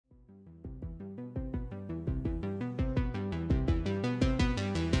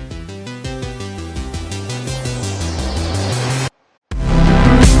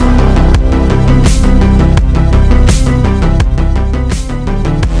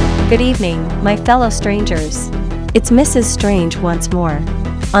Good evening, my fellow strangers. It's Mrs. Strange once more.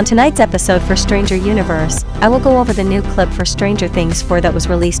 On tonight's episode for Stranger Universe, I will go over the new clip for Stranger Things 4 that was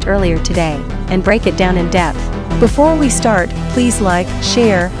released earlier today, and break it down in depth. Before we start, please like,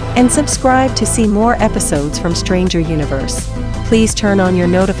 share, and subscribe to see more episodes from Stranger Universe. Please turn on your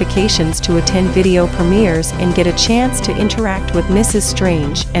notifications to attend video premieres and get a chance to interact with Mrs.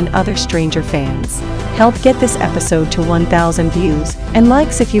 Strange and other Stranger fans. Help get this episode to 1,000 views and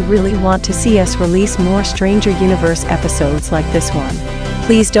likes if you really want to see us release more Stranger Universe episodes like this one.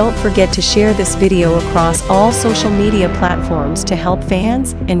 Please don't forget to share this video across all social media platforms to help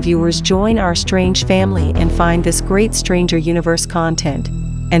fans and viewers join our Strange family and find this great Stranger Universe content.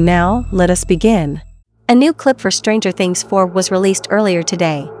 And now, let us begin. A new clip for Stranger Things 4 was released earlier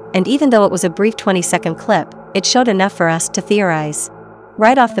today, and even though it was a brief 20-second clip, it showed enough for us to theorize.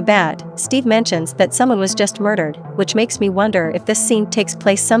 Right off the bat, Steve mentions that someone was just murdered, which makes me wonder if this scene takes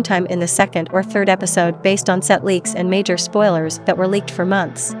place sometime in the second or third episode based on set leaks and major spoilers that were leaked for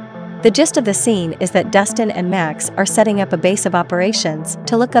months. The gist of the scene is that Dustin and Max are setting up a base of operations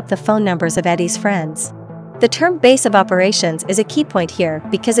to look up the phone numbers of Eddie's friends. The term base of operations is a key point here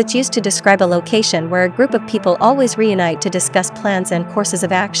because it's used to describe a location where a group of people always reunite to discuss plans and courses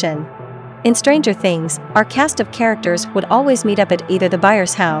of action. In Stranger Things, our cast of characters would always meet up at either the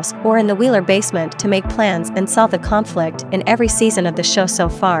Byers' house or in the Wheeler basement to make plans and solve the conflict in every season of the show so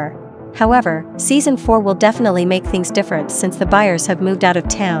far. However, Season 4 will definitely make things different since the Byers have moved out of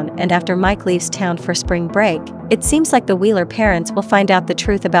town, and after Mike leaves town for spring break, it seems like the Wheeler parents will find out the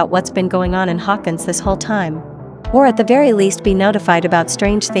truth about what's been going on in Hawkins this whole time. Or at the very least be notified about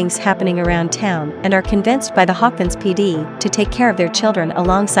strange things happening around town and are convinced by the Hawkins PD to take care of their children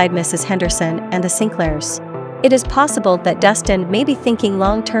alongside Mrs. Henderson and the Sinclairs. It is possible that Dustin may be thinking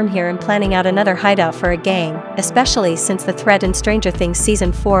long-term here and planning out another hideout for a gang, especially since the threat in Stranger Things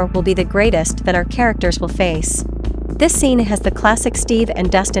Season 4 will be the greatest that our characters will face. This scene has the classic Steve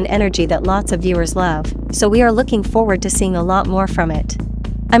and Dustin energy that lots of viewers love, so we are looking forward to seeing a lot more from it.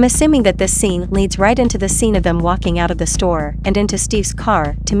 I'm assuming that this scene leads right into the scene of them walking out of the store and into Steve's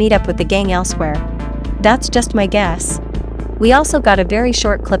car to meet up with the gang elsewhere. That's just my guess. We also got a very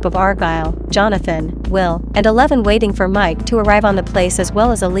short clip of Argyle, Jonathan, Will, and Eleven waiting for Mike to arrive on the place, as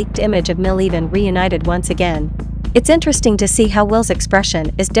well as a leaked image of Millie reunited once again. It's interesting to see how Will's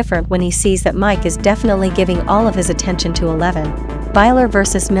expression is different when he sees that Mike is definitely giving all of his attention to Eleven. Byler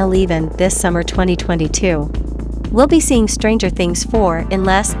vs. Millie this summer 2022. We'll be seeing Stranger Things 4 in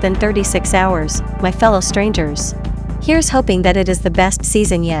less than 36 hours, my fellow strangers. Here's hoping that it is the best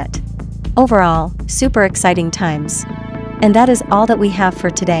season yet. Overall, super exciting times. And that is all that we have for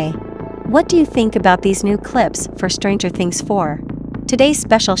today. What do you think about these new clips for Stranger Things 4? Today's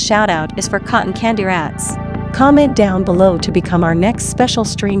special shout-out is for Cotton Candy Rats. Comment down below to become our next special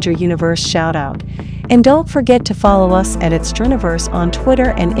Stranger Universe shout-out. And don't forget to follow us at Straniverse on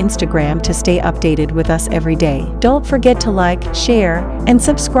Twitter and Instagram to stay updated with us every day. Don't forget to like, share, and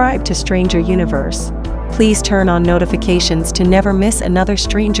subscribe to Stranger Universe. Please turn on notifications to never miss another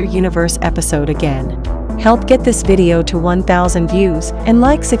Stranger Universe episode again. Help get this video to 1,000 views and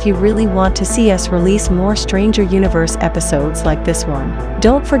likes if you really want to see us release more Stranger Universe episodes like this one.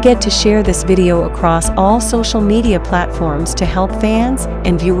 Don't forget to share this video across all social media platforms to help fans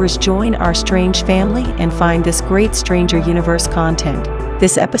and viewers join our Strange family and find this great Stranger Universe content.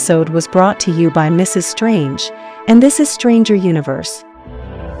 This episode was brought to you by Mrs. Strange, and this is Stranger Universe.